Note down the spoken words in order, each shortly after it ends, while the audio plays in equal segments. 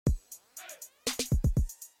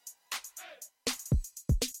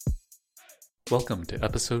Welcome to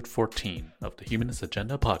episode 14 of the Humanist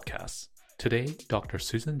Agenda podcast. Today, Dr.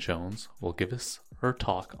 Susan Jones will give us her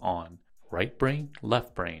talk on right brain,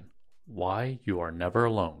 left brain, why you are never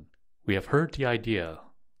alone. We have heard the idea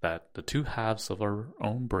that the two halves of our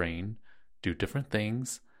own brain do different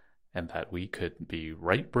things and that we could be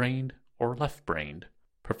right-brained or left-brained.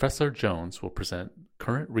 Professor Jones will present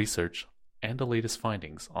current research and the latest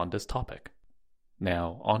findings on this topic.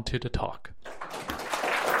 Now, on to the talk.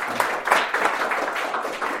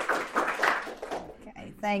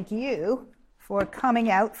 Okay, thank you for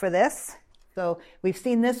coming out for this. So we've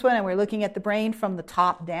seen this one, and we're looking at the brain from the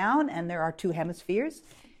top down, and there are two hemispheres,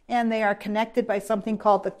 and they are connected by something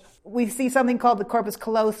called the corpus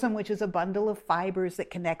callosum, which is a bundle of fibers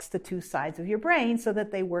that connects the two sides of your brain so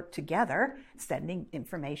that they work together, sending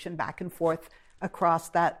information back and forth across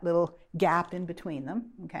that little gap in between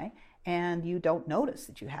them, okay? And you don't notice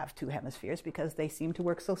that you have two hemispheres because they seem to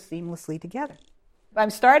work so seamlessly together. I'm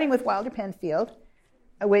starting with Wilder Penfield,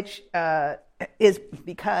 which is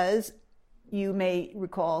because you may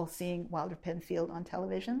recall seeing Wilder Penfield on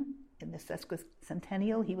television in the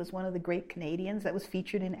sesquicentennial. He was one of the great Canadians that was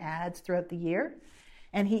featured in ads throughout the year.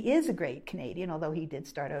 And he is a great Canadian, although he did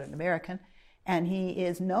start out an American. And he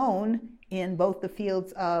is known in both the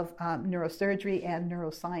fields of neurosurgery and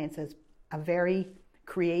neuroscience as a very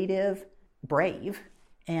creative, brave,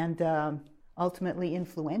 and ultimately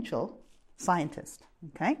influential scientist.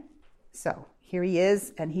 Okay? So here he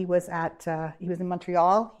is, and he was in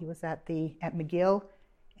Montreal. He was at McGill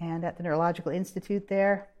and at the Neurological Institute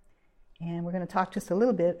there. And we're going to talk just a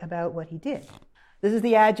little bit about what he did. This is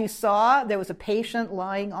the ad you saw. There was a patient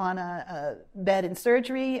lying on a bed in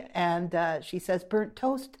surgery, and she says, "Burnt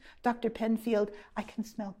toast, Dr. Penfield, I can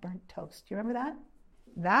smell burnt toast." Do you remember that?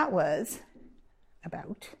 That was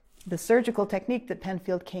about the surgical technique that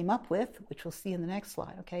Penfield came up with, which we'll see in the next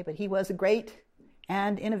slide, okay? But he was a great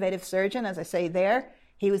and innovative surgeon, as I say there.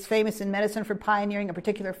 He was famous in medicine for pioneering a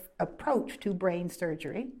particular approach to brain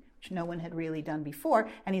surgery, which no one had really done before.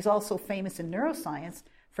 And he's also famous in neuroscience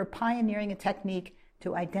for pioneering a technique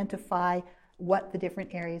to identify what the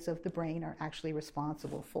different areas of the brain are actually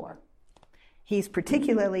responsible for. He's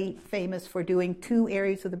particularly famous for doing two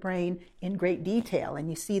areas of the brain in great detail, and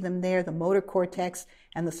you see them there, the motor cortex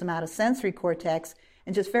and the somatosensory cortex.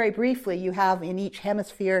 And just very briefly, you have in each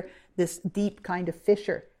hemisphere this deep kind of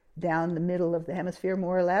fissure down the middle of the hemisphere,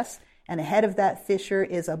 more or less, and ahead of that fissure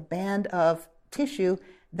is a band of tissue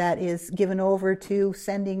that is given over to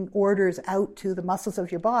sending orders out to the muscles of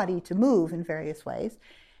your body to move in various ways.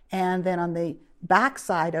 And then on the back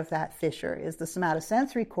side of that fissure is the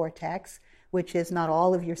somatosensory cortex, which is not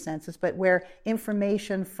all of your senses, but where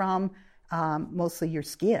information from mostly your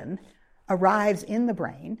skin arrives in the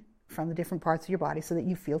brain from the different parts of your body so that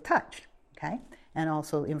you feel touched, okay? And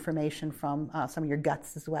also information from some of your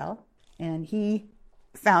guts as well. And he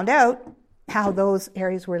found out how those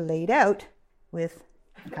areas were laid out with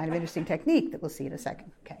a kind of interesting technique that we'll see in a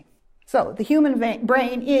second. Okay. So the human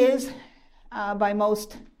brain is, by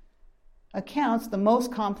most accounts, the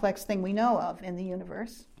most complex thing we know of in the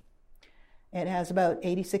universe. It has about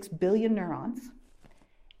 86 billion neurons,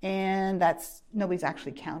 and nobody's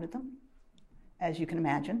actually counted them, as you can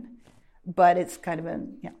imagine. But it's kind of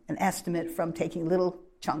an estimate from taking little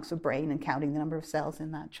chunks of brain and counting the number of cells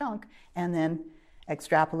in that chunk, and then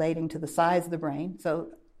extrapolating to the size of the brain. So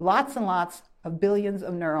lots and lots of billions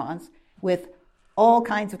of neurons with all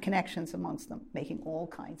kinds of connections amongst them, making all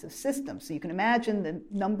kinds of systems. So you can imagine the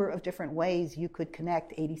number of different ways you could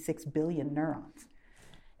connect 86 billion neurons.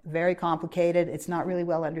 Very complicated. It's not really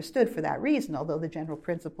well understood for that reason, although the general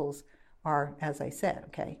principles are, as I said,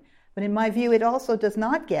 okay? But in my view, it also does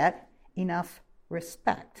not get enough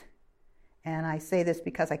respect. And I say this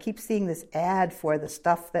because I keep seeing this ad for the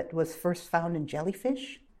stuff that was first found in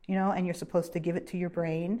jellyfish, and you're supposed to give it to your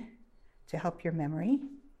brain to help your memory,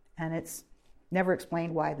 and it's never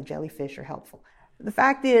explained why the jellyfish are helpful. The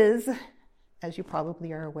fact is, as you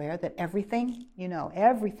probably are aware, that everything you know,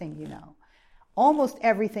 almost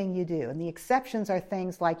everything you do, and the exceptions are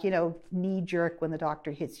things like, knee jerk when the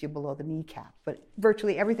doctor hits you below the kneecap, but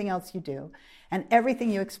virtually everything else you do and everything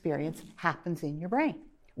you experience happens in your brain.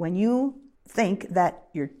 When you think that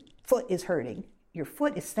your foot is hurting, your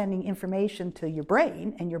foot is sending information to your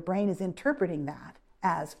brain, and your brain is interpreting that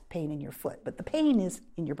as pain in your foot, but the pain is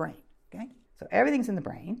in your brain, okay? So everything's in the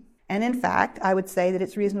brain, and in fact, I would say that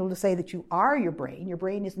it's reasonable to say that you are your brain. Your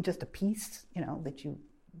brain isn't just a piece, that you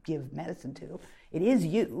give medicine to. It is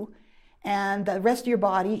you, and the rest of your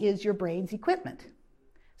body is your brain's equipment.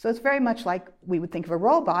 So it's very much like we would think of a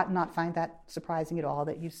robot and not find that surprising at all,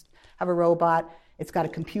 that you have a robot, it's got a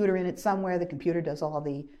computer in it somewhere, the computer does all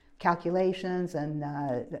the calculations and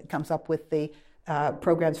comes up with the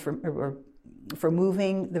programs for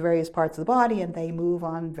moving the various parts of the body, and they move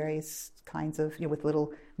on various kinds of, with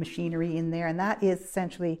little machinery in there, and that is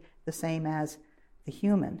essentially the same as the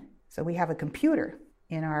human. So we have a computer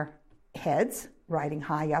in our heads riding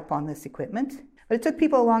high up on this equipment. But it took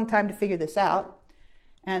people a long time to figure this out.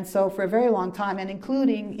 And so for a very long time, and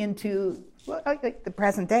including into the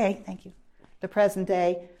present day, the present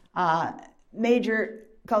day, major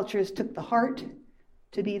cultures took the heart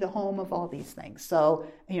to be the home of all these things. So,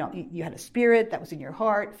 you had a spirit that was in your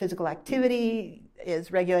heart. Physical activity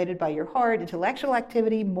is regulated by your heart. Intellectual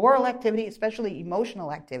activity, moral activity, especially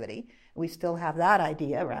emotional activity. We still have that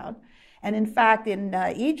idea around. And in fact, in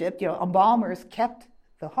Egypt, embalmers kept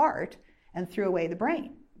the heart and threw away the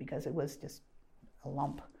brain because it was just a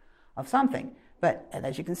lump of something. And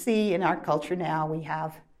as you can see in our culture now, we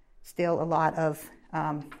have still a lot of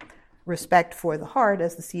respect for the heart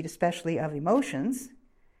as the seat especially of emotions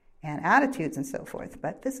and attitudes and so forth.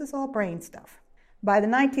 But this is all brain stuff. By the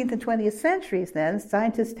 19th and 20th centuries then,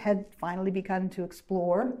 scientists had finally begun to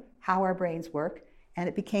explore how our brains work, and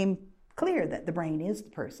it became clear that the brain is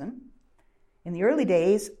the person. In the early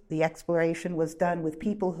days, the exploration was done with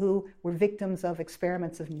people who were victims of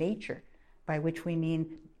experiments of nature, by which we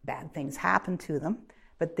mean bad things happened to them,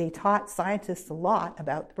 but they taught scientists a lot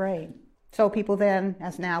about the brain. So people then,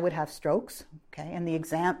 as now, would have strokes, and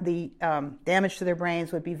the damage to their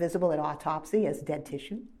brains would be visible at autopsy as dead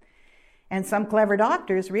tissue. And some clever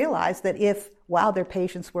doctors realized that if, while their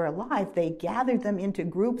patients were alive, they gathered them into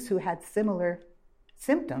groups who had similar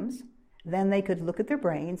symptoms, then they could look at their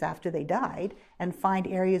brains after they died and find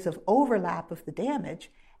areas of overlap of the damage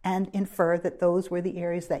and infer that those were the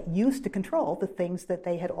areas that used to control the things that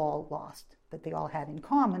they had all lost, that they all had in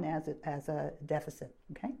common as a deficit,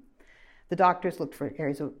 The doctors looked for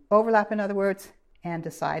areas of overlap, in other words, and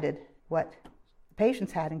decided what the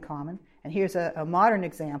patients had in common. And here's a modern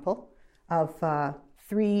example of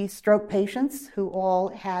 3 stroke patients who all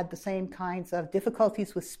had the same kinds of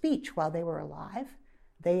difficulties with speech while they were alive.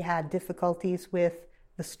 They had difficulties with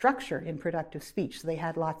the structure in productive speech. So they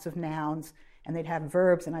had lots of nouns, and they'd have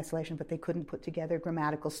verbs in isolation, but they couldn't put together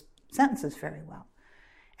grammatical sentences very well.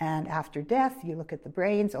 And after death, you look at the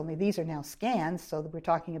brains, only these are now scans, so that we're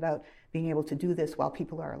talking about being able to do this while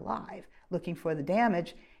people are alive, looking for the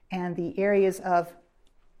damage. And the areas of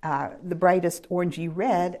the brightest orangey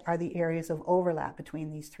red are the areas of overlap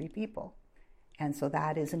between these 3 people. And so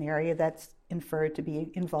that is an area that's inferred to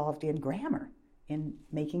be involved in grammar, in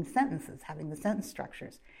making sentences, having the sentence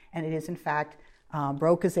structures. And it is, in fact,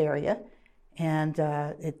 Broca's area. And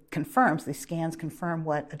it confirms, the scans confirm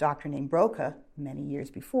what a doctor named Broca, many years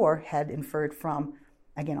before, had inferred from,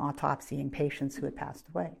 again, autopsying patients who had passed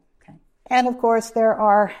away. And of course, there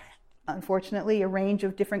are, unfortunately, a range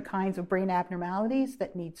of different kinds of brain abnormalities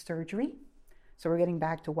that need surgery. So we're getting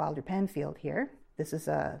back to Wilder Penfield here. This is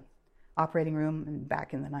a operating room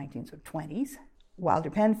back in the 1920s. Wilder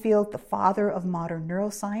Penfield, the father of modern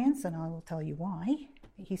neuroscience, and I will tell you why.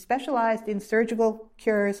 He specialized in surgical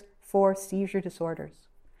cures for seizure disorders.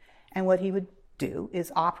 And what he would do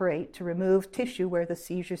is operate to remove tissue where the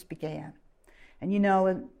seizures began. And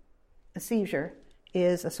a seizure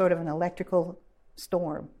is a sort of an electrical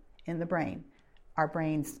storm in the brain. Our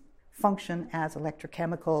brains function as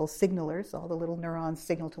electrochemical signalers. All the little neurons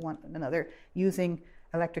signal to one another using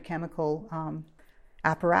electrochemical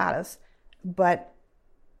apparatus. But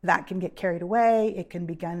that can get carried away. It can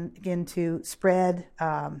begin to spread.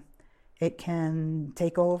 It can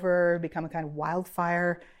take over, become a kind of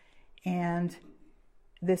wildfire, and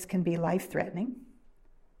this can be life-threatening.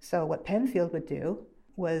 So what Penfield would do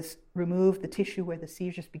was remove the tissue where the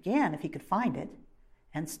seizures began, if he could find it,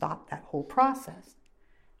 and stop that whole process.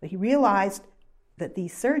 But he realized that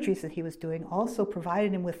these surgeries that he was doing also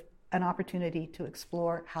provided him with an opportunity to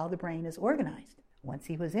explore how the brain is organized. Once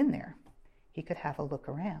he was in there, he could have a look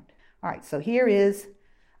around. All right, so here is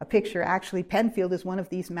a picture. Actually, Penfield is one of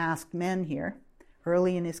these masked men here,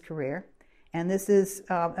 early in his career. And this is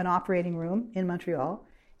an operating room in Montreal.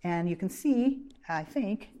 And you can see, I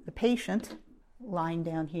think, the patient lying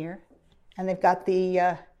down here. And they've got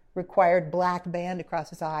the required black band across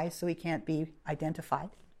his eyes so he can't be identified.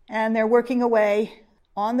 And they're working away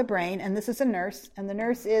on the brain. And this is a nurse. And the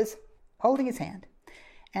nurse is holding his hand.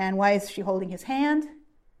 And why is she holding his hand?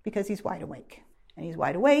 Because he's wide awake. And he's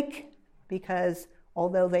wide awake because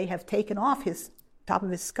although they have taken off his top of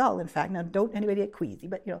his skull, in fact, now don't anybody get queasy,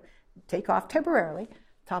 but take off temporarily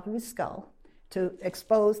top of his skull to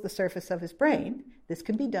expose the surface of his brain. This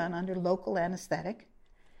can be done under local anesthetic.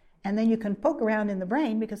 And then you can poke around in the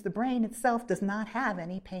brain because the brain itself does not have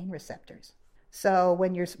any pain receptors. So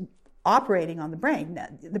when you're operating on the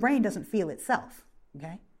brain doesn't feel itself,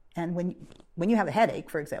 okay? And when you have a headache,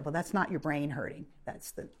 for example, that's not your brain hurting.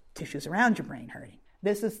 That's the tissues around your brain hurting.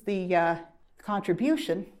 This is the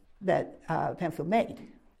contribution that Penfield made.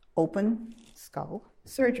 Open skull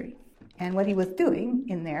surgery. And what he was doing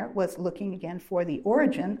in there was looking again for the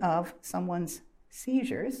origin of someone's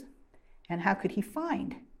seizures and how could he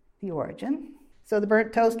find the origin. So the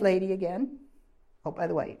burnt toast lady again. Oh, by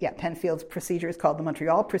the way, Penfield's procedure is called the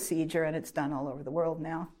Montreal procedure, and it's done all over the world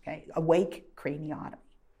now. Okay, awake craniotomy.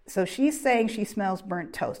 So she's saying she smells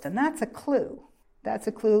burnt toast, and that's a clue. That's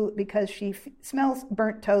a clue because she smells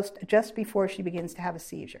burnt toast just before she begins to have a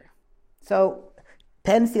seizure. So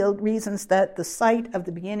Penfield reasons that the site of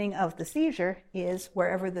the beginning of the seizure is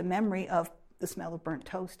wherever the memory of the smell of burnt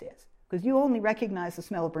toast is. Because you only recognize the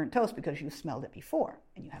smell of burnt toast because you've smelled it before,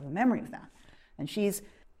 and you have a memory of that. And she's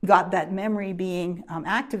got that memory being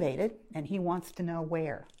activated, and he wants to know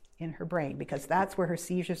where in her brain, because that's where her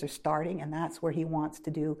seizures are starting, and that's where he wants to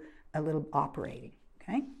do a little operating,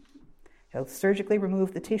 okay? He'll surgically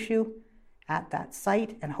remove the tissue at that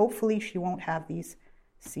site, and hopefully she won't have these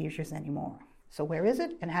seizures anymore. So where is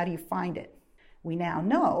it, and how do you find it? We now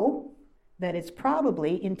know that it's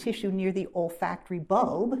probably in tissue near the olfactory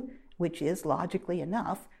bulb, which is, logically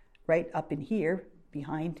enough, right up in here,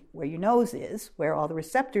 behind where your nose is, where all the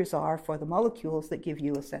receptors are for the molecules that give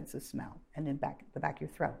you a sense of smell, and in the back of your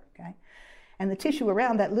throat, okay? And the tissue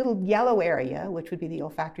around that little yellow area, which would be the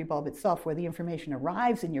olfactory bulb itself, where the information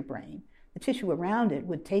arrives in your brain, the tissue around it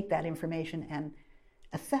would take that information and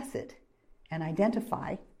assess it and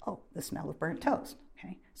identify, the smell of burnt toast,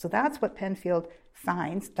 okay? So that's what Penfield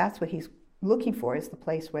finds. That's what he's looking for, is the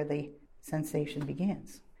place where the sensation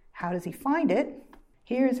begins. How does he find it?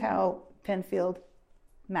 Here's how Penfield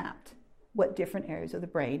mapped what different areas of the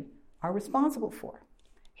brain are responsible for.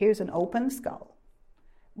 Here's an open skull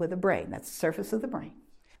with a brain. That's the surface of the brain.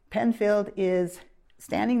 Penfield is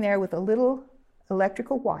standing there with a little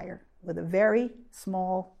electrical wire with a very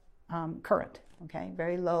small current, okay,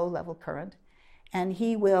 very low level current, and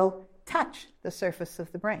he will touch the surface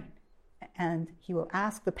of the brain. And he will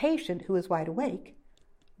ask the patient who is wide awake,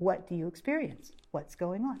 what do you experience? What's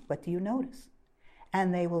going on? What do you notice?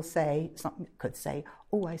 And they will say, something could say,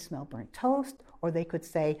 I smell burnt toast, or they could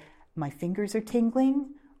say, my fingers are tingling,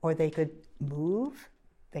 or they could move.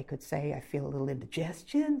 They could say, I feel a little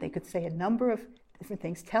indigestion. They could say a number of different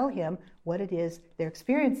things, tell him what it is they're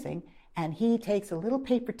experiencing, and he takes a little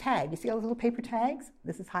paper tag. You see all the little paper tags?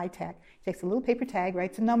 This is high tech. He takes a little paper tag,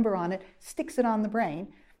 writes a number on it, sticks it on the brain,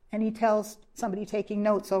 and he tells somebody taking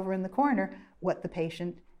notes over in the corner what the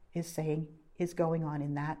patient is saying is going on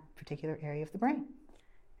in that particular area of the brain.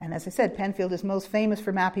 And as I said, Penfield is most famous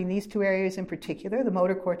for mapping these two areas in particular, the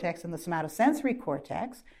motor cortex and the somatosensory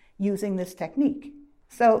cortex, using this technique.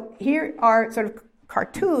 So here are sort of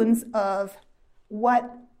cartoons of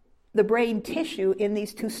what the brain tissue in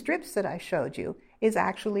these two strips that I showed you is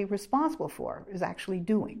actually responsible for, is actually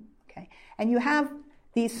doing. Okay? And you have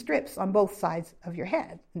these strips on both sides of your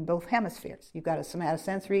head, in both hemispheres. You've got a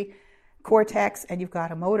somatosensory cortex and you've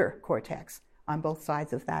got a motor cortex on both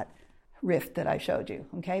sides of that rift that I showed you.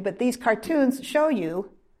 Okay? But these cartoons show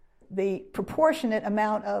you the proportionate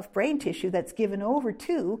amount of brain tissue that's given over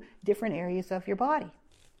to different areas of your body.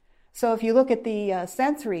 So if you look at the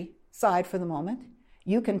sensory side for the moment,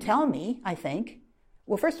 you can tell me, I think,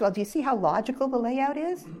 well, first of all, do you see how logical the layout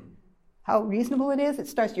is? How reasonable it is? It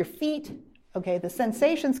starts your feet. Okay, the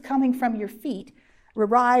sensations coming from your feet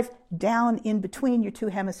arrive down in between your two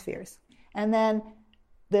hemispheres. And then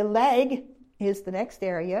the leg is the next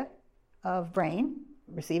area of brain,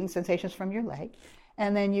 receiving sensations from your leg.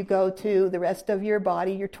 And then you go to the rest of your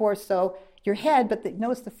body, your torso, your head, but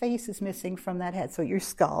notice the face is missing from that head. So your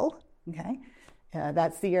skull, okay,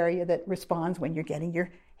 that's the area that responds when you're getting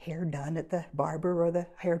your hair done at the barber or the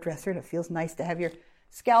hairdresser, and it feels nice to have your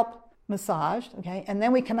scalp massaged, okay? And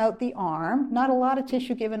then we come out the arm, not a lot of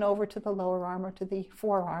tissue given over to the lower arm or to the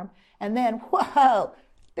forearm, and then, whoa,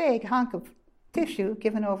 big hunk of tissue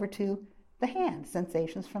given over to the hand,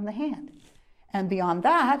 sensations from the hand. And beyond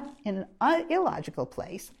that, in an illogical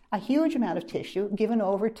place, a huge amount of tissue given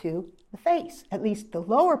over to the face, at least the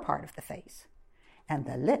lower part of the face. And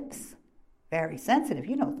the lips, very sensitive.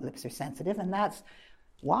 You know the lips are sensitive, and that's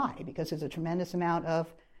why, because there's a tremendous amount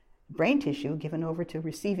of brain tissue given over to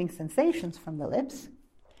receiving sensations from the lips.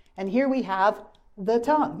 And here we have the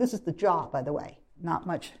tongue. This is the jaw, by the way. Not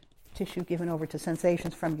much tissue given over to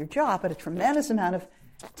sensations from your jaw, but a tremendous amount of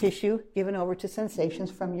tissue given over to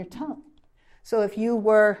sensations from your tongue. So if you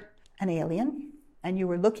were an alien and you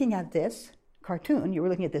were looking at this cartoon, you were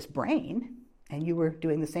looking at this brain, and you were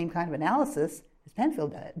doing the same kind of analysis as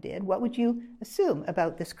Penfield did, what would you assume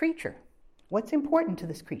about this creature? What's important to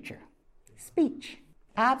this creature? Speech.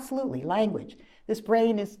 Absolutely. Language. This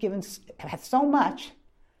brain has so much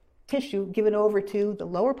tissue given over to the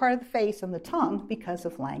lower part of the face and the tongue because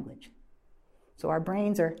of language. So our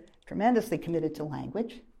brains are tremendously committed to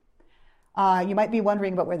language. You might be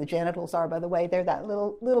wondering about where the genitals are, by the way. They're that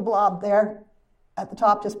little blob there at the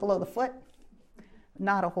top just below the foot.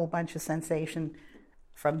 Not a whole bunch of sensation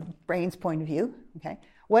from the brain's point of view. Okay.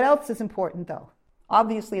 What else is important, though?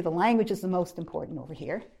 Obviously, the language is the most important over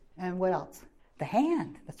here. And what else? The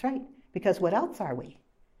hand. That's right. Because what else are we?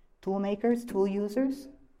 Tool makers, tool users.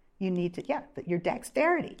 You need to, your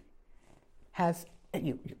dexterity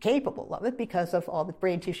you're capable of it because of all the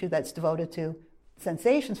brain tissue that's devoted to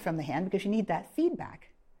sensations from the hand, because you need that feedback.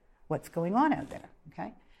 What's going on out there,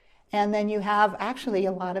 okay? And then you have actually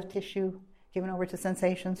a lot of tissue given over to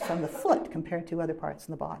sensations from the foot compared to other parts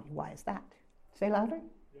in the body. Why is that? Say louder.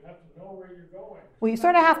 You have to know where you're going. Well, you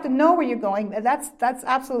sort of have to know where you're going. That's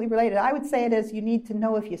absolutely related. I would say it is you need to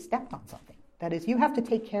know if you stepped on something. That is, you have to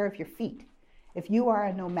take care of your feet. If you are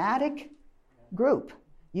a nomadic group,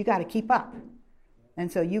 you got to keep up. And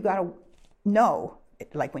so you got to know,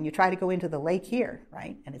 like when you try to go into the lake here,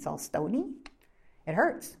 right, and it's all stony, it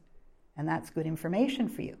hurts. And that's good information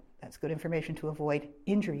for you. That's good information to avoid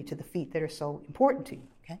injury to the feet that are so important to you,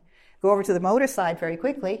 okay? Go over to the motor side very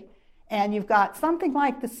quickly, and you've got something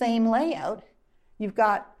like the same layout. You've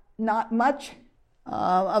got not much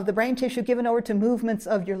of the brain tissue given over to movements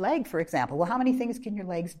of your leg, for example. Well, how many things can your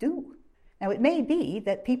legs do? Now, it may be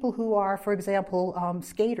that people who are, for example,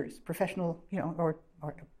 skaters, professional, or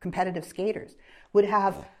competitive skaters, would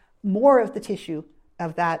have more of the tissue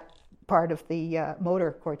of that part of the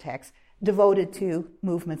motor cortex devoted to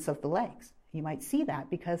movements of the legs. You might see that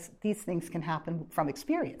because these things can happen from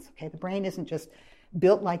experience. Okay, the brain isn't just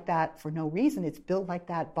built like that for no reason. It's built like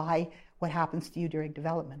that by what happens to you during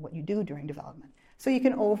development, what you do during development. So you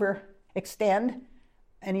can overextend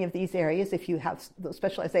any of these areas if you have those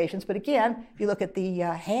specializations. But again, if you look at the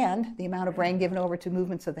hand, the amount of brain given over to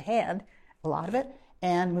movements of the hand, a lot of it,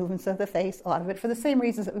 and movements of the face, a lot of it, for the same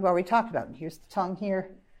reasons that we've already talked about. And here's the tongue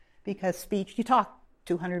here, because speech, you talk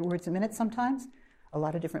 200 words a minute sometimes, a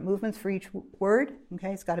lot of different movements for each word,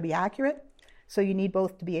 okay? It's got to be accurate. So you need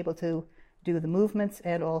both to be able to do the movements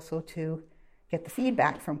and also to get the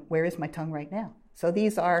feedback from where is my tongue right now. So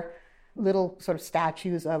these are little sort of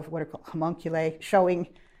statues of what are called homunculi, showing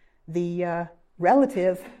the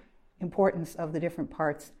relative importance of the different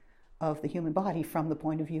parts of the human body from the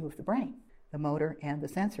point of view of the brain, the motor and the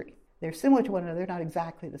sensory. They're similar to one another, not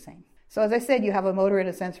exactly the same. So as I said, you have a motor and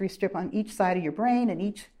a sensory strip on each side of your brain, and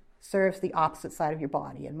each serves the opposite side of your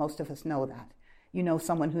body, and most of us know that. You know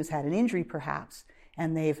someone who's had an injury, perhaps,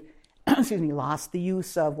 and they've lost the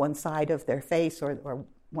use of one side of their face or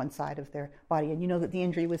one side of their body, and you know that the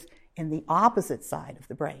injury was in the opposite side of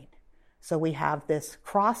the brain. So we have this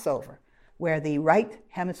crossover where the right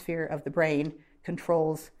hemisphere of the brain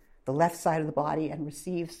controls the left side of the body and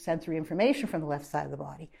receives sensory information from the left side of the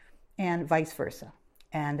body, and vice versa.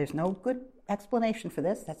 And there's no good explanation for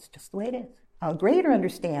this. That's just the way it is. A greater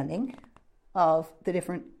understanding of the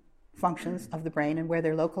different functions of the brain and where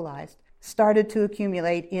they're localized started to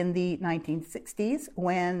accumulate in the 1960s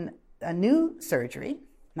when a new surgery,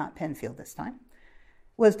 not Penfield this time,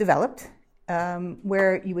 was developed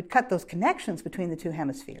where you would cut those connections between the two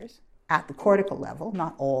hemispheres at the cortical level,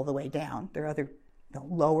 not all the way down. There are other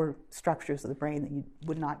lower structures of the brain that you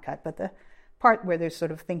would not cut, but the part where there's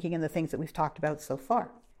sort of thinking and the things that we've talked about so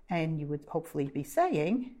far. And you would hopefully be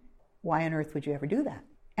saying, why on earth would you ever do that?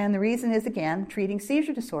 And the reason is, again, treating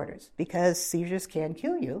seizure disorders, because seizures can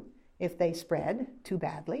kill you if they spread too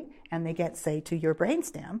badly and they get, say, to your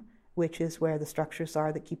brainstem, which is where the structures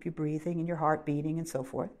are that keep you breathing and your heart beating and so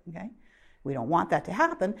forth. Okay, we don't want that to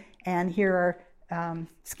happen. And here are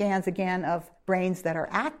scans again of brains that are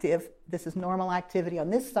active. This is normal activity on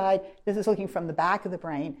this side. This is looking from the back of the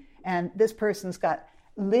brain. And this person's got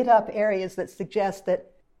lit up areas that suggest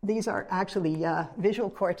that these are actually visual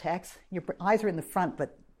cortex. Your eyes are in the front,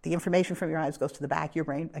 but the information from your eyes goes to the back of your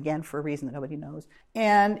brain, again, for a reason that nobody knows.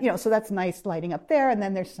 And, so that's nice lighting up there. And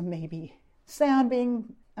then there's some maybe sound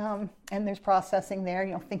being, and there's processing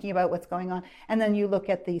there, thinking about what's going on. And then you look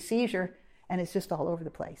at the seizure, and it's just all over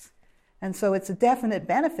the place. And so it's a definite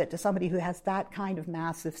benefit to somebody who has that kind of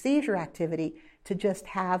massive seizure activity to just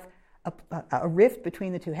have a rift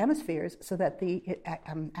between the two hemispheres so that the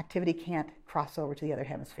activity can't cross over to the other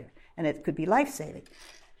hemisphere. And it could be life-saving.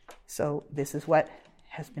 So this is what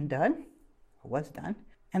has been done, or was done.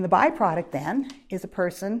 And the byproduct then is a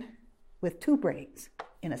person with two brains.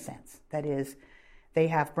 in a sense. That is, they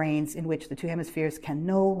have brains in which the two hemispheres can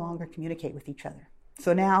no longer communicate with each other.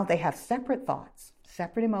 So now they have separate thoughts,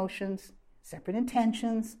 separate emotions, separate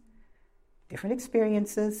intentions, different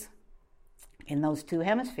experiences in those two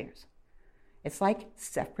hemispheres. It's like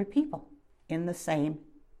separate people in the same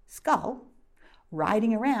skull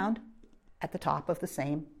riding around at the top of the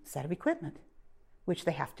same set of equipment, which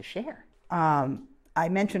they have to share. I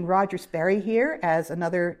mentioned Roger Sperry here as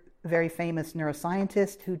another very famous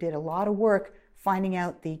neuroscientist who did a lot of work finding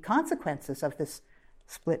out the consequences of this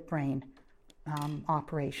split brain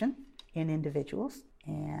operation in individuals.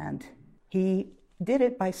 And he did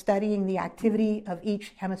it by studying the activity of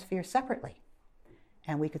each hemisphere separately.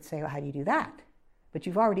 And we could say, well, how do you do that? But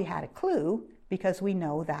you've already had a clue, because we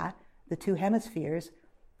know that the two hemispheres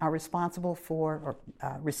are responsible for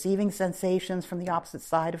receiving sensations from the opposite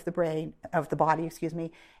side of the brain, of the body,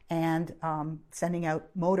 and sending out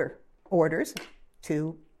motor orders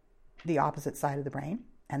to the opposite side of the brain.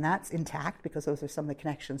 And that's intact because those are some of the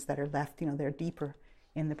connections that are left, they're deeper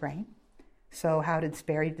in the brain. So how did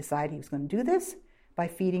Sperry decide he was going to do this? By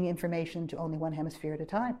feeding information to only one hemisphere at a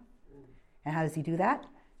time. And how does he do that?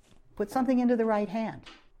 Put something into the right hand,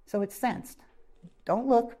 so it's sensed. Don't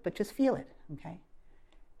look, but just feel it, okay?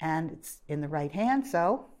 And it's in the right hand,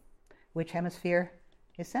 so which hemisphere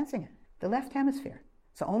is sensing it? The left hemisphere.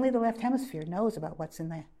 So only the left hemisphere knows about what's in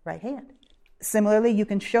the right hand. Similarly, you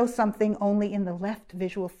can show something only in the left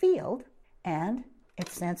visual field, and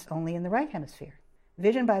it's sensed only in the right hemisphere.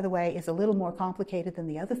 Vision, by the way, is a little more complicated than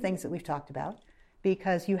the other things that we've talked about,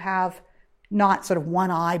 because you have not sort of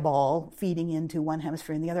one eyeball feeding into one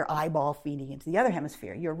hemisphere and the other eyeball feeding into the other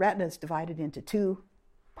hemisphere. Your retina is divided into two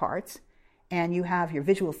parts, and you have your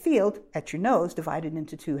visual field at your nose divided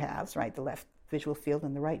into two halves, right? The left visual field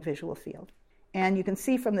and the right visual field. And you can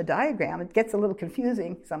see from the diagram, it gets a little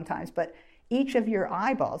confusing sometimes, but each of your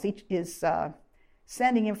eyeballs is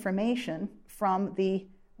sending information from the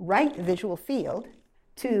right visual field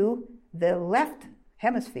to the left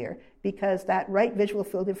hemisphere, because that right visual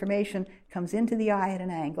field information comes into the eye at an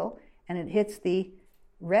angle and it hits the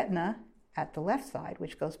retina at the left side,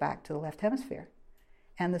 which goes back to the left hemisphere.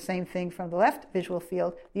 And the same thing from the left visual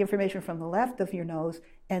field, the information from the left of your nose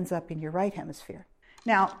ends up in your right hemisphere.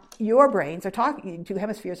 Now, your brains are talking, two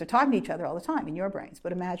hemispheres are talking to each other all the time in your brains,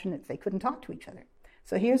 but imagine if they couldn't talk to each other.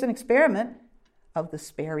 So here's an experiment of the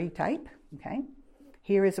Sperry type, okay?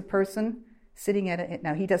 Here is a person sitting at it.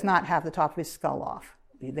 Now, he does not have the top of his skull off.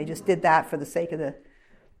 They just did that for the sake of the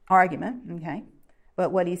argument, okay?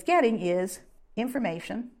 But what he's getting is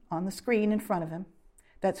information on the screen in front of him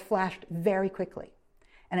that's flashed very quickly.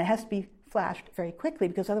 And it has to be flashed very quickly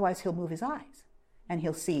because otherwise he'll move his eyes and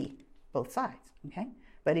he'll see both sides, okay?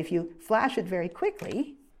 But if you flash it very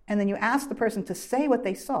quickly and then you ask the person to say what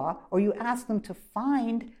they saw, or you ask them to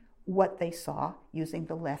find what they saw using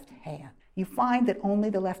the left hand, you find that only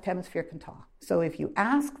the left hemisphere can talk. So if you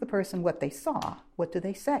ask the person what they saw, what do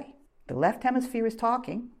they say? The left hemisphere is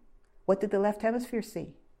talking. What did the left hemisphere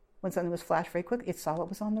see when something was flashed very quickly? It saw what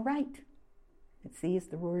was on the right. It sees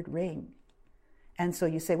the word ring. And so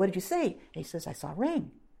you say, what did you see? He says, I saw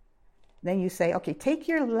ring. Then you say, okay, take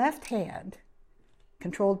your left hand,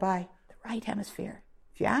 controlled by the right hemisphere.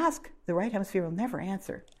 If you ask, the right hemisphere will never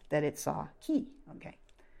answer that it saw key, okay?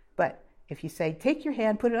 But if you say, take your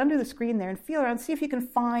hand, put it under the screen there and feel around, see if you can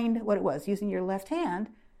find what it was. Using your left hand,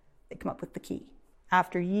 they come up with the key.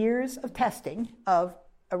 After years of testing of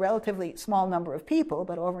a relatively small number of people,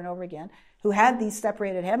 but over and over again, who had these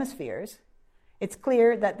separated hemispheres, it's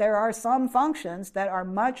clear that there are some functions that are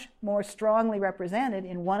much more strongly represented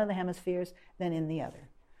in one of the hemispheres than in the other.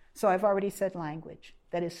 So I've already said language,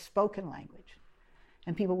 that is spoken language.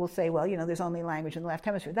 And people will say, well, there's only language in the left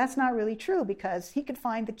hemisphere. That's not really true because he could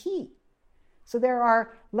find the key. So there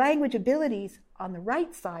are language abilities on the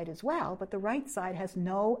right side as well, but the right side has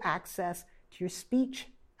no access to your speech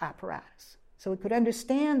apparatus. So it could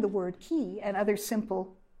understand the word key and other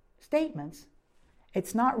simple statements.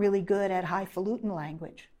 It's not really good at highfalutin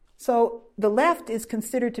language. So the left is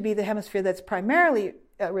considered to be the hemisphere that's primarily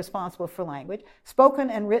responsible for language, spoken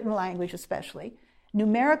and written language especially.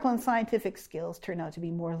 Numerical and scientific skills turn out to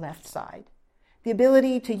be more left side. The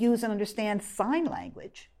ability to use and understand sign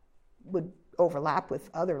language would overlap with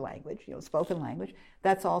other language, spoken language,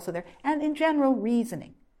 that's also there. And in general,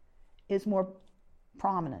 reasoning is more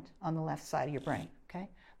prominent on the left side of your brain, okay?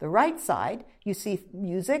 The right side, you see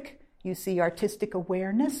music, you see artistic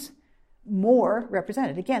awareness, more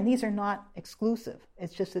represented. Again, these are not exclusive.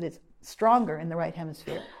 It's just that it's stronger in the right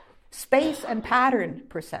hemisphere. Space and pattern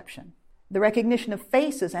perception, the recognition of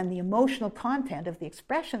faces and the emotional content of the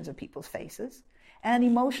expressions of people's faces, and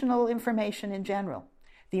emotional information in general.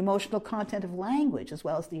 the emotional content of language as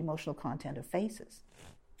well as the emotional content of faces.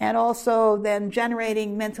 And also then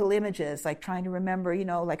generating mental images, like trying to remember,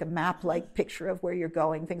 like a map-like picture of where you're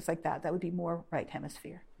going, things like that. That would be more right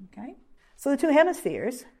hemisphere, okay? So the two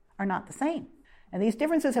hemispheres are not the same. And these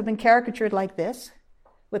differences have been caricatured like this,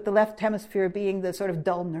 with the left hemisphere being the sort of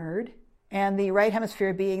dull nerd, and the right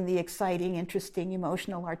hemisphere being the exciting, interesting,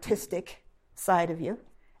 emotional, artistic side of you.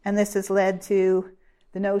 And this has led to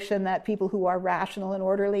the notion that people who are rational and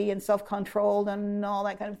orderly and self-controlled and all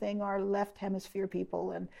that kind of thing are left hemisphere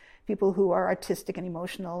people, and people who are artistic and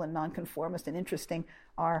emotional and nonconformist and interesting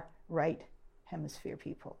are right hemisphere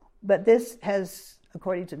people. But this has,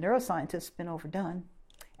 according to neuroscientists, been overdone,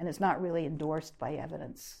 and it's not really endorsed by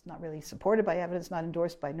evidence, not really supported by evidence, not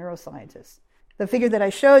endorsed by neuroscientists. The figure that I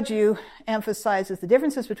showed you emphasizes the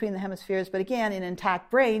differences between the hemispheres, but again, in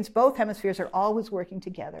intact brains, both hemispheres are always working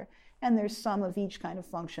together, and there's some of each kind of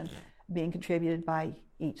function being contributed by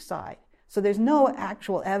each side. So there's no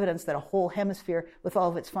actual evidence that a whole hemisphere with all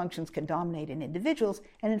of its functions can dominate in individuals.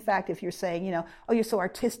 And in fact, if you're saying, oh, you're so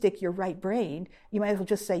artistic, you're right-brained, you might as well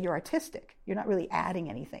just say you're artistic. You're not really adding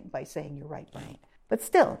anything by saying you're right-brained. But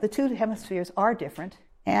still, the two hemispheres are different.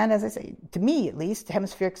 And as I say, to me at least,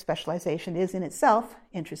 hemispheric specialization is in itself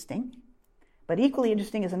interesting. But equally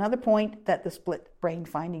interesting is another point that the split brain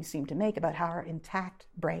findings seem to make about how our intact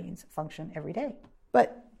brains function every day.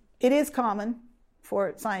 But it is common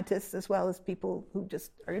for scientists as well as people who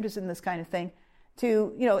just are interested in this kind of thing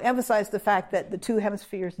to emphasize the fact that the two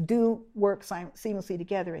hemispheres do work seamlessly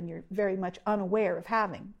together, and you're very much unaware of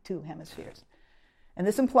having two hemispheres. And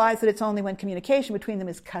this implies that it's only when communication between them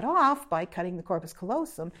is cut off by cutting the corpus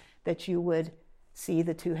callosum that you would see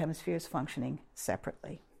the two hemispheres functioning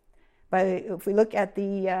separately. But if we look at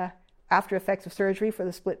the after effects of surgery for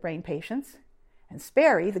the split brain patients, and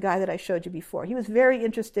Sperry, the guy that I showed you before, he was very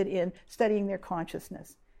interested in studying their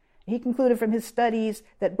consciousness. He concluded from his studies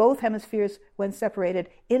that both hemispheres, when separated,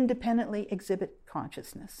 independently exhibit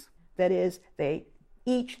consciousness. That is, they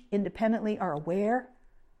each independently are aware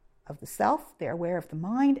of the self, they're aware of the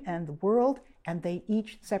mind and the world, and they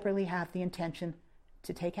each separately have the intention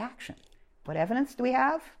to take action. What evidence do we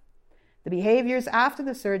have? The behaviors after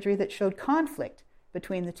the surgery that showed conflict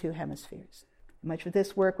between the two hemispheres. Much of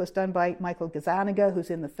this work was done by Michael Gazzaniga, who's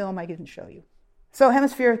in the film I didn't show you. So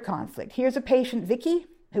hemispheric conflict. Here's a patient, Vicky,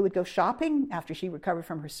 who would go shopping after she recovered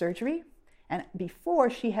from her surgery, and before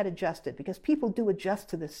she had adjusted, because people do adjust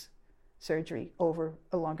to this surgery over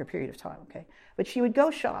a longer period of time, okay? But she would go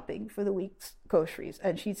shopping for the week's groceries,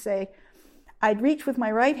 and she'd say, I'd reach with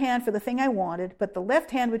my right hand for the thing I wanted, but the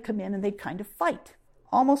left hand would come in and they'd kind of fight,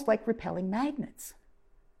 almost like repelling magnets.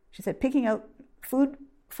 She said picking out food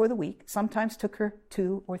for the week sometimes took her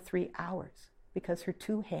 2 or 3 hours because her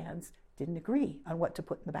two hands didn't agree on what to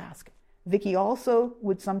put in the basket. Vicky also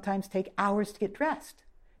would sometimes take hours to get dressed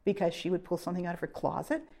because she would pull something out of her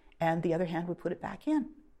closet and the other hand would put it back in,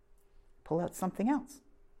 pull out something else.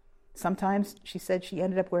 Sometimes she said she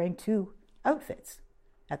ended up wearing 2 outfits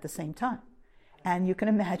at the same time. And you can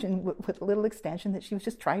imagine with a little extension that she was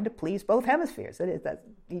just trying to please both hemispheres. That is, that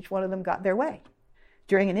each one of them got their way.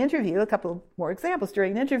 During an interview, a couple more examples.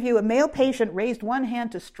 During an interview, a male patient raised one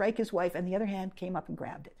hand to strike his wife and the other hand came up and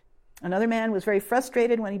grabbed it. Another man was very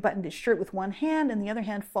frustrated when he buttoned his shirt with one hand and the other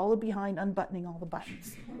hand followed behind, unbuttoning all the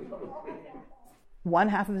buttons. One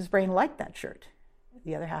half of his brain liked that shirt.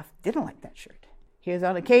 The other half didn't like that shirt. Here's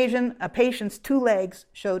on occasion, a patient's 2 legs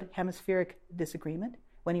showed hemispheric disagreement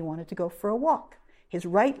when he wanted to go for a walk. His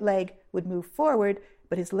right leg would move forward,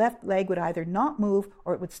 but his left leg would either not move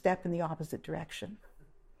or it would step in the opposite direction.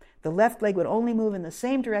 The left leg would only move in the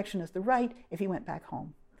same direction as the right if he went back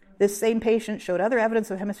home. This same patient showed other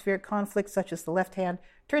evidence of hemispheric conflict, such as the left hand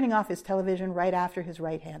turning off his television right after his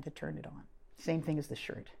right hand had turned it on. Same thing as the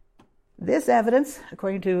shirt. This evidence,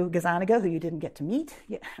 according to Gazzaniga, who you didn't get to meet,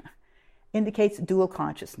 indicates dual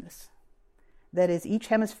consciousness. That is, each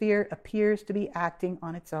hemisphere appears to be acting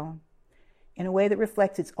on its own in a way that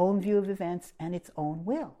reflects its own view of events and its own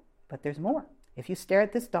will. But there's more. If you stare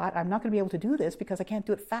at this dot, I'm not going to be able to do this because I can't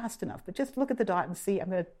do it fast enough, but just look at the dot and see. I'm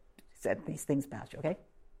going to set these things past you, okay?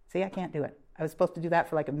 See, I can't do it. I was supposed to do that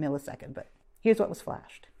for like a millisecond, but here's what was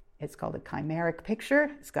flashed. It's called a chimeric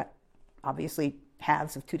picture. It's got, obviously,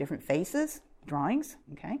 halves of 2 different faces, drawings,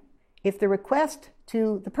 okay? If the request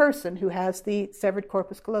to the person who has the severed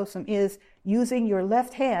corpus callosum is using your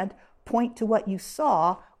left hand, point to what you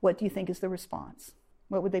saw, what do you think is the response?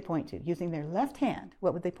 What would they point to? Using their left hand,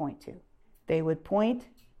 what would they point to? They would point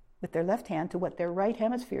with their left hand to what their right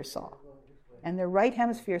hemisphere saw. And their right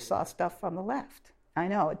hemisphere saw stuff on the left. I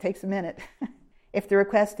know, it takes a minute. If the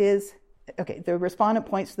request is, okay, the respondent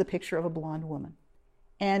points to the picture of a blonde woman.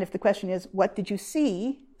 And if the question is, what did you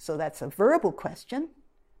see? So that's a verbal question.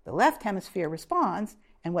 The left hemisphere responds,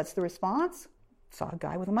 and what's the response? Saw a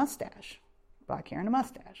guy with a mustache, black hair and a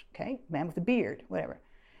mustache, okay? Man with a beard, whatever.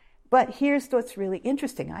 But here's what's really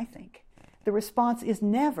interesting, I think. The response is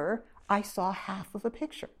never, I saw half of a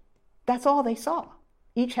picture. That's all they saw.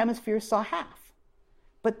 Each hemisphere saw half.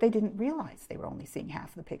 But they didn't realize they were only seeing half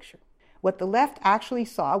of the picture. What the left actually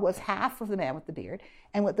saw was half of the man with the beard,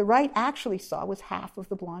 and what the right actually saw was half of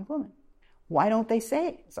the blonde woman. Why don't they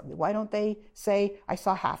say something? Why don't they say, I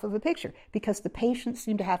saw half of a picture? Because the patients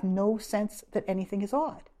seem to have no sense that anything is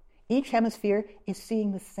odd. Each hemisphere is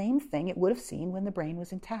seeing the same thing it would have seen when the brain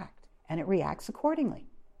was intact, and it reacts accordingly.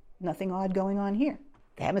 Nothing odd going on here.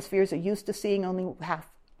 The hemispheres are used to seeing only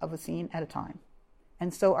half of a scene at a time,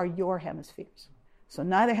 and so are your hemispheres. So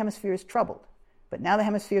neither hemisphere is troubled, but now the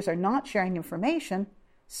hemispheres are not sharing information,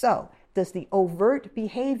 so does the overt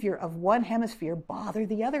behavior of one hemisphere bother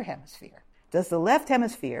the other hemisphere? Does the left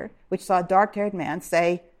hemisphere, which saw a dark-haired man,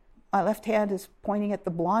 say, my left hand is pointing at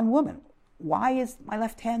the blonde woman? Why is my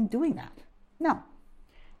left hand doing that? No.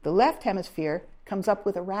 The left hemisphere comes up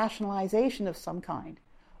with a rationalization of some kind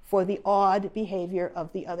for the odd behavior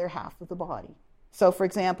of the other half of the body. So, for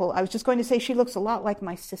example, I was just going to say she looks a lot like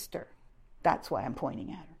my sister. That's why I'm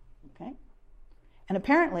pointing at her. Okay? And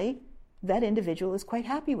apparently, that individual is quite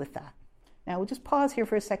happy with that. Now, we'll just pause here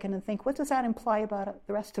for a second and think, what does that imply about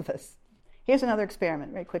the rest of us? Here's another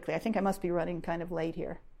experiment, very quickly. I think I must be running kind of late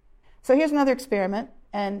here. So here's another experiment,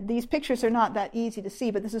 and these pictures are not that easy to see,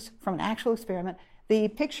 but this is from an actual experiment. The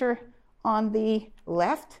picture on the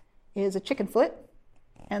left is a chicken foot,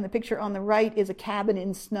 and the picture on the right is a cabin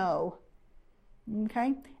in snow.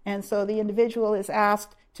 Okay? And so the individual is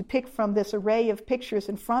asked to pick from this array of pictures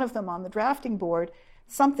in front of them on the drafting board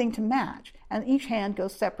something to match, and each hand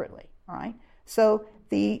goes separately. All right? So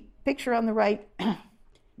the picture on the right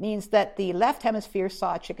means that the left hemisphere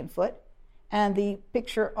saw a chicken foot, and the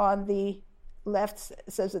picture on the left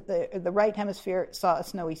says that the right hemisphere saw a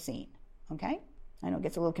snowy scene. Okay? I know it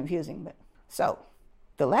gets a little confusing, but so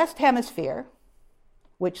the left hemisphere,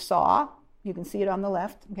 which saw, you can see it on the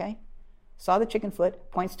left, okay, saw the chicken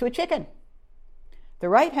foot, points to a chicken. The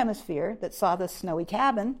right hemisphere that saw the snowy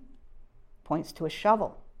cabin points to a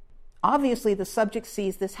shovel. Obviously, the subject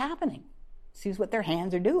sees this happening, sees what their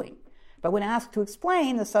hands are doing. But when asked to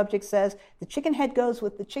explain, the subject says, the chicken head goes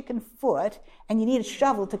with the chicken foot, and you need a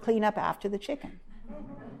shovel to clean up after the chicken.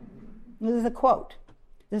 This is a quote.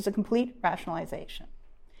 This is a complete rationalization.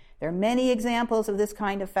 There are many examples of this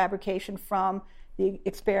kind of fabrication from the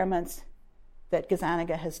experiments that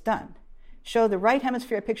Gazzaniga has done. Show the right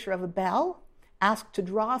hemisphere a picture of a bell, ask to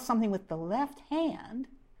draw something with the left hand,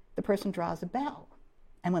 the person draws a bell.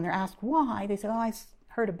 And when they're asked why, they say, oh, I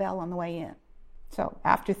heard a bell on the way in. So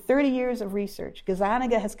after 30 years of research,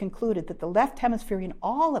 Gazzaniga has concluded that the left hemisphere in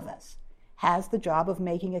all of us has the job of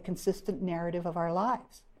making a consistent narrative of our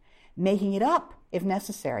lives, making it up, if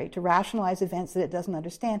necessary, to rationalize events that it doesn't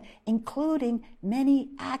understand, including many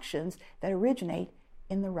actions that originate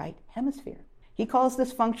in the right hemisphere. He calls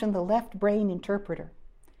this function the left brain interpreter.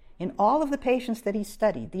 In all of the patients that he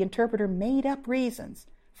studied, the interpreter made up reasons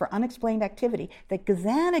for unexplained activity that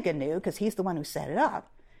Gazzaniga knew, because he's the one who set it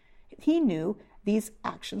up. He knew these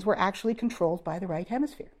actions were actually controlled by the right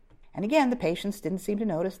hemisphere. And again, the patients didn't seem to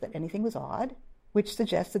notice that anything was odd, which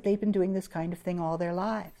suggests that they've been doing this kind of thing all their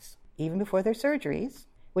lives, even before their surgeries,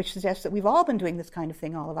 which suggests that we've all been doing this kind of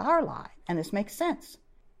thing all of our lives. And this makes sense.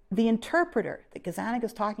 The interpreter that Gazzaniga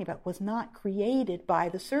is talking about was not created by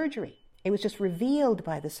the surgery. It was just revealed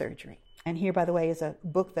by the surgery. And here, by the way, is a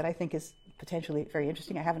book that I think is potentially very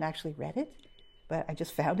interesting. I haven't actually read it, but I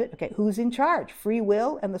just found it. Okay, Who's in Charge? Free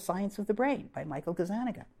Will and the Science of the Brain by Michael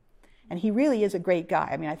Gazzaniga. And he really is a great guy.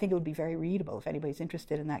 I mean, I think it would be very readable if anybody's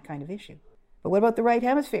interested in that kind of issue. But what about the right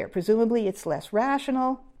hemisphere? Presumably it's less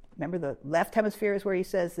rational. Remember, the left hemisphere is where he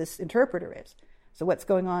says this interpreter is. So what's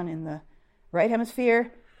going on in the right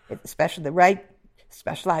hemisphere? Especially the right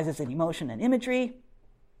specializes in emotion and imagery.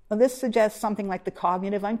 Well, this suggests something like the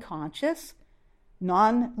cognitive unconscious,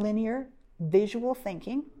 non-linear visual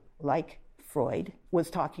thinking, like Freud was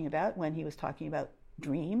talking about when he was talking about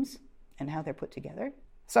dreams and how they're put together.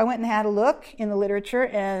 So I went and had a look in the literature,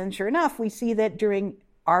 and sure enough, we see that during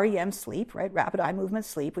REM sleep, right, rapid eye movement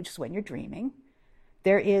sleep, which is when you're dreaming,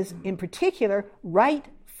 there is, in particular, right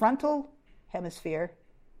frontal hemisphere,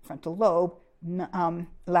 frontal lobe,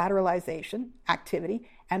 lateralization activity,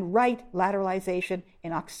 and right lateralization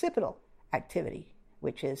in occipital activity,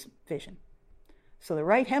 which is vision. So the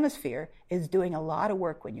right hemisphere is doing a lot of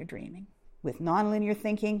work when you're dreaming, with nonlinear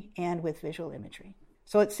thinking and with visual imagery.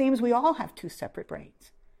 So it seems we all have two separate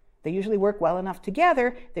brains. They usually work well enough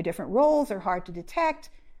together. Their different roles are hard to detect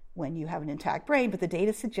when you have an intact brain, but the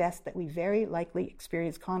data suggests that we very likely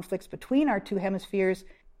experience conflicts between our two hemispheres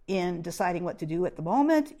in deciding what to do at the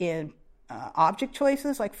moment, in object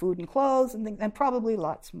choices like food and clothes, and probably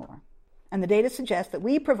lots more. And the data suggests that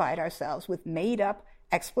we provide ourselves with made-up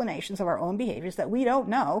explanations of our own behaviors that we don't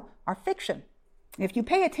know are fiction. If you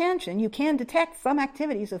pay attention, you can detect some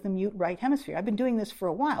activities of the mute right hemisphere. I've been doing this for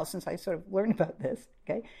a while since I sort of learned about this,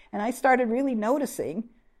 okay? And I started really noticing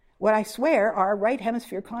what I swear are right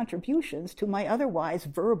hemisphere contributions to my otherwise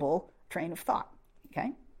verbal train of thought,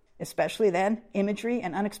 okay? Especially then, imagery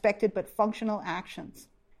and unexpected but functional actions.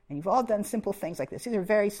 And you've all done simple things like this. These are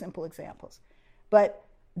very simple examples. But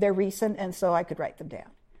they're recent, and so I could write them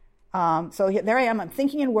down. So there I am. I'm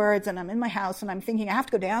thinking in words, and I'm in my house, and I'm thinking I have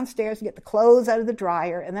to go downstairs and get the clothes out of the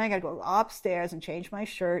dryer, and then I got to go upstairs and change my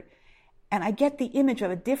shirt. And I get the image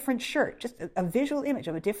of a different shirt, just a visual image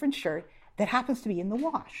of a different shirt that happens to be in the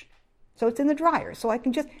wash. So it's in the dryer. So I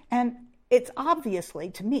can just, and it's obviously,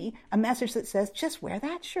 to me, a message that says, just wear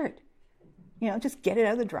that shirt. Just get it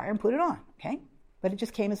out of the dryer and put it on, okay? But it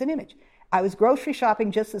just came as an image. I was grocery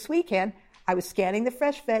shopping just this weekend. I was scanning the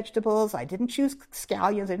fresh vegetables. I didn't choose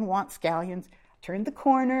scallions. I didn't want scallions. Turned the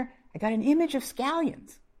corner. I got an image of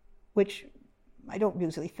scallions, which I don't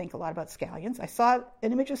usually think a lot about scallions. I saw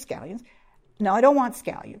an image of scallions. No, I don't want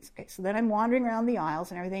scallions. Okay, so then I'm wandering around the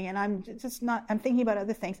aisles and everything, and I'm thinking about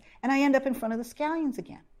other things, and I end up in front of the scallions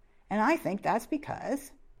again. And I think that's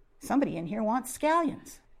because somebody in here wants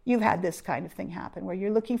scallions. You've had this kind of thing happen where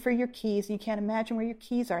you're looking for your keys, and you can't imagine where your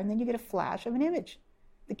keys are, and then you get a flash of an image.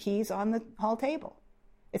 The keys on the hall table.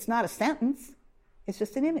 It's not a sentence, it's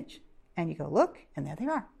just an image. And you go, look, and there they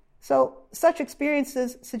are. So such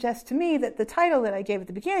experiences suggest to me that the title that I gave at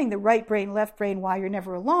the beginning, the Right Brain, Left Brain, Why You're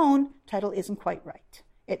Never Alone title, isn't quite right.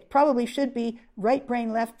 It probably should be Right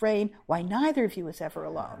Brain, Left Brain, Why Neither of You is Ever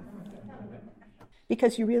Alone.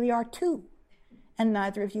 Because you really are two, and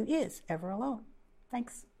neither of you is ever alone.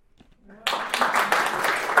 Thanks.